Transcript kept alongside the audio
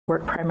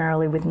work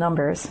primarily with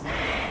numbers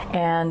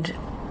and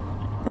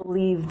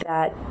believe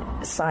that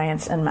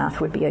science and math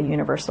would be a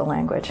universal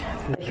language.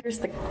 But here's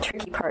the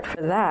tricky part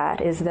for that,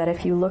 is that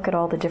if you look at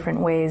all the different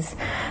ways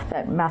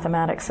that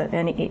mathematics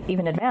and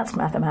even advanced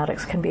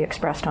mathematics can be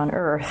expressed on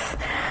Earth,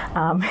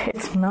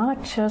 it's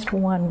not just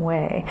one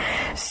way.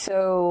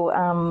 So,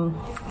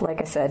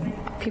 like I said,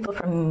 people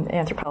from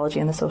anthropology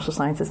and the social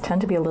sciences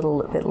tend to be a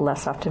little bit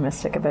less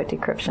optimistic about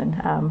decryption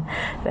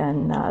than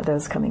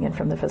those coming in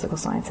from the physical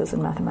sciences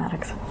and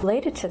mathematics.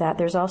 Related to that,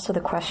 there's also the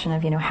question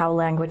of, how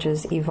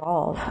languages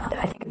evolve.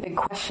 I think a big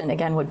question,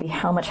 again, would be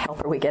how much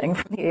help are we getting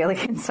from the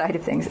alien side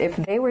of things? If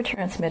they were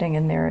transmitting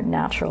in their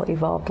natural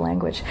evolved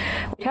language,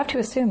 we'd have to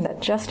assume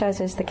that just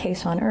as is the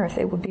case on Earth,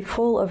 it would be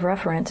full of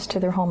reference to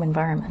their home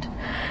environment,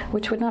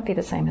 which would not be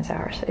the same as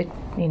ours. It,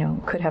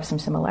 could have some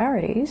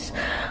similarities.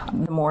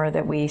 The more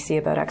that we see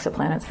about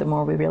exoplanets, the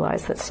more we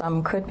realize that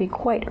some could be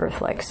quite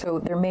Earth-like. So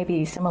there may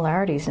be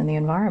similarities in the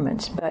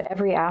environment, but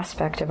every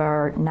aspect of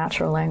our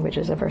natural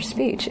languages, of our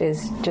speech,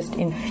 is just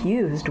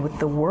infused with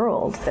the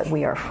world that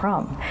we are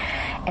from.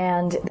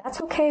 And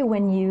that's okay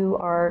when you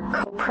are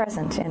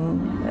co-present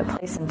in a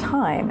place and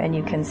time, and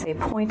you can, say,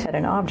 point at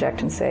an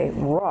object and say,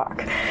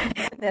 rock.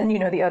 And then,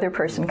 the other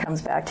person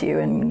comes back to you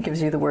and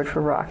gives you the word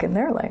for rock in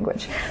their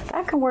language.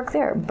 That can work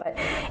there. But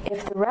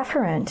if the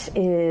referent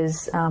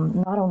is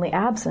not only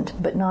absent,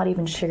 but not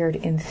even shared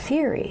in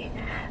theory,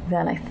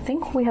 then I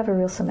think we have a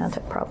real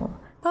semantic problem.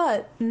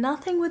 But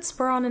nothing would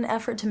spur on an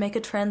effort to make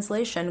a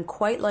translation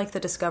quite like the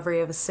discovery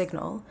of a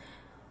signal.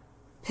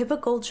 Pippa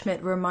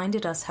Goldschmidt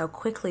reminded us how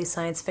quickly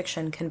science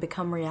fiction can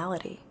become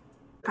reality.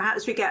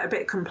 Perhaps we get a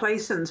bit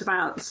complacent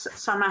about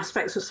some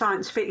aspects of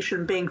science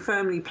fiction being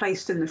firmly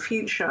placed in the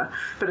future.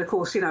 But of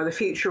course, the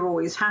future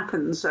always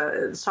happens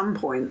at some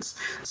points.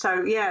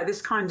 So,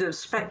 this kind of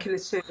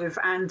speculative,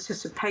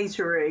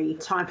 anticipatory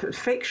type of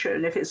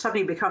fiction, if it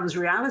suddenly becomes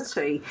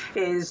reality,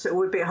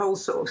 would be a whole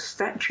sort of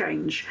step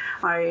change.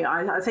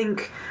 I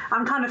think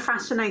I'm kind of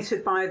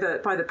fascinated by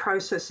the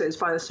processes,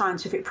 by the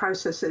scientific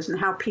processes and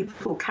how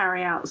people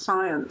carry out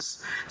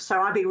science.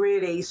 So I'd be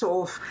really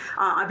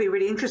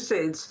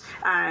interested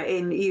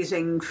in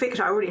using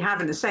fiction. I already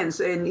have, in a sense,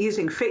 in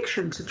using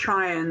fiction to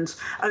try and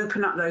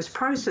open up those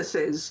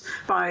processes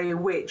by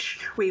which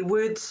we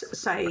would,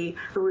 say,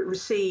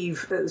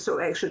 receive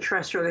sort of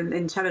extraterrestrial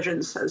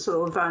intelligence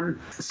sort of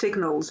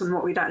signals, and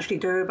what we'd actually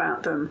do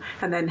about them,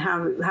 and then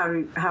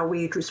how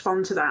we'd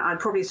respond to that. I'd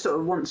probably sort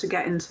of want to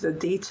get into the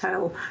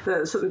detail,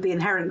 the sort of the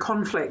inherent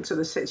conflict of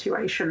the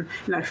situation.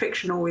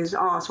 Fiction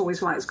art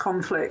always likes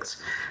conflict,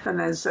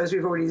 and as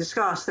we've already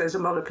discussed, there's a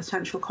lot of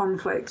potential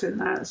conflict in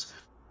that.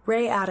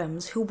 Rhae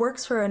Adams, who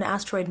works for an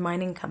asteroid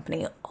mining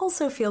company,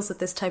 also feels that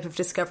this type of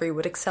discovery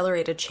would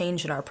accelerate a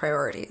change in our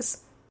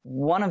priorities.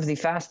 One of the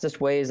fastest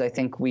ways I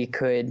think we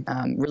could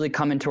really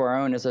come into our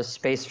own as a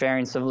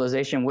spacefaring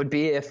civilization would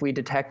be if we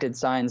detected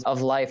signs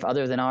of life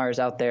other than ours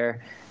out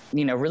there,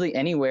 really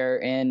anywhere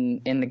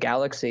in the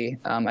galaxy.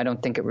 I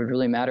don't think it would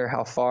really matter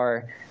how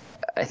far.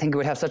 I think it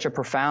would have such a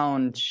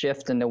profound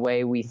shift in the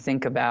way we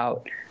think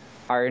about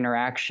our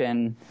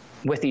interaction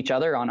with each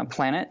other on a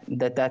planet,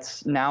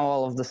 that's now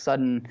all of a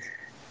sudden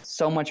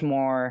so much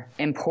more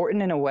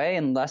important in a way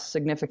and less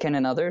significant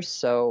in others.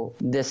 So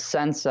this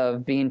sense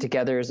of being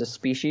together as a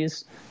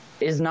species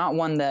is not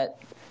one that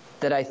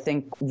I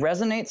think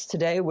resonates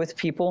today with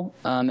people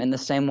in the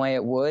same way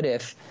it would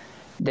if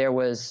there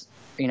was,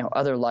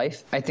 other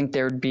life. I think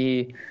there would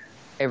be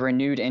a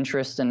renewed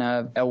interest in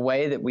a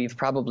way that we've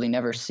probably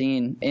never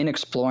seen in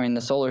exploring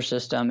the solar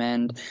system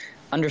and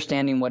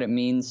understanding what it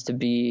means to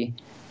be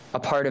a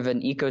part of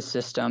an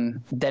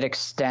ecosystem that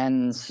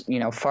extends,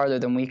 farther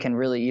than we can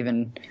really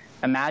even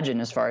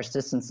imagine as far as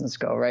distances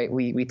go, right?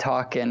 We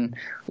talk in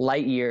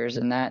light years,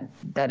 and that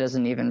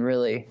doesn't even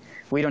really,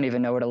 we don't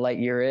even know what a light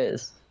year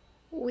is.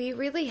 We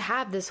really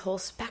have this whole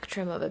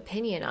spectrum of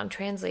opinion on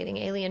translating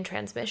alien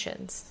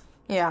transmissions.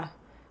 Yeah.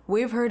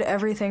 We've heard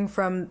everything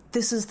from,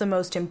 this is the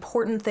most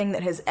important thing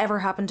that has ever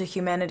happened to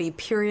humanity,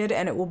 period,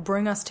 and it will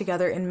bring us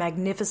together in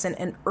magnificent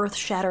and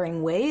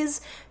earth-shattering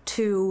ways,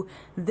 to,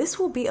 this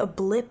will be a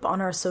blip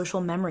on our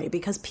social memory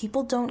because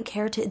people don't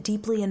care to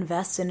deeply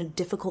invest in a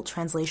difficult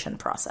translation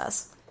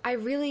process. I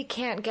really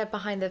can't get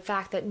behind the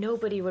fact that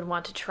nobody would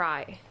want to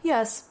try.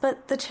 Yes,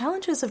 but the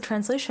challenges of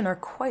translation are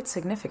quite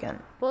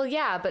significant. Well,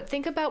 yeah, but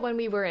think about when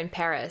we were in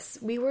Paris.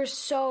 We were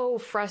so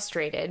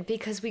frustrated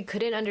because we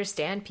couldn't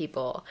understand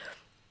people.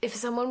 If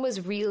someone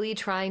was really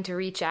trying to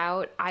reach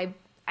out, I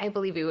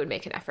believe we would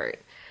make an effort.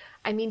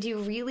 I mean, do you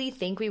really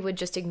think we would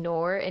just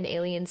ignore an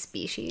alien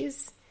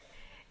species?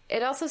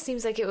 It also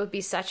seems like it would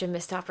be such a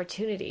missed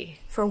opportunity.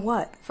 For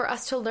what? For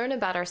us to learn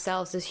about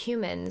ourselves as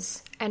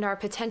humans and our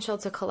potential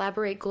to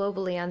collaborate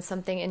globally on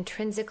something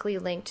intrinsically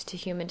linked to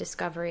human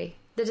discovery.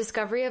 The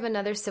discovery of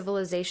another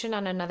civilization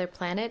on another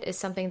planet is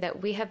something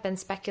that we have been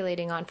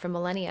speculating on for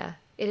millennia.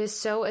 It is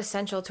so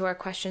essential to our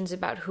questions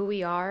about who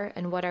we are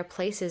and what our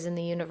place is in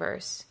the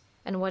universe,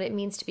 and what it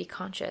means to be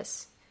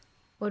conscious.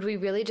 Would we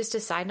really just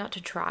decide not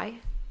to try?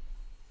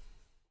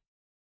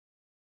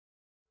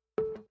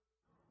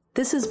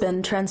 This has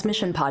been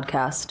Transmission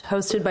Podcast,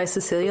 hosted by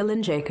Cecilia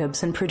Lynn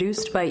Jacobs and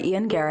produced by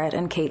Ian Garrett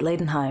and Kate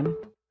Ladenheim.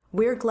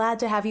 We're glad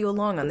to have you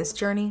along on this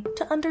journey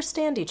to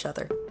understand each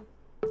other.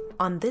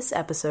 On this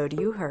episode,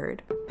 you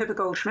heard Pippa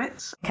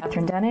Goldschmidt,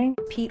 Catherine Denning,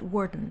 Pete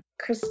Warden,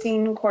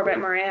 Christine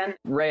Corbett-Moran,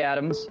 Rhae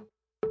Adams.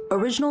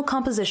 Original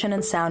composition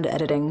and sound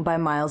editing by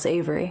Miles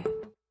Avery.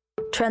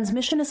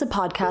 Transmission is a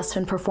podcast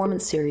and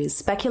performance series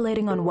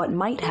speculating on what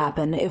might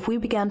happen if we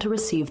began to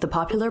receive the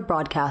popular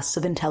broadcasts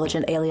of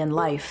intelligent alien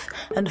life,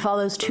 and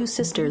follows two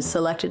sisters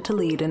selected to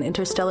lead an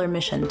interstellar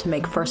mission to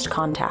make first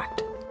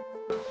contact.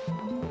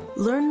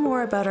 Learn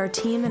more about our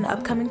team and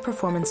upcoming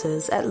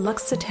performances at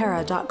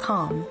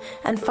luxcetera.com,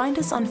 and find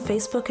us on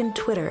Facebook and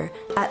Twitter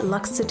at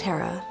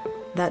Luxcetera.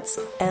 That's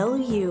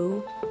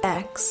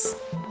LUXTATERRA.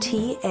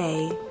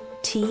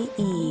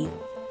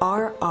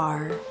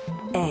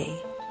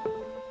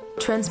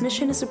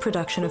 Transmission is a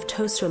production of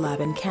Toaster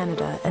Lab in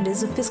Canada and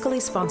is a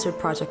fiscally sponsored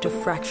project of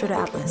Fractured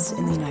Atlas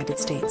in the United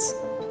States.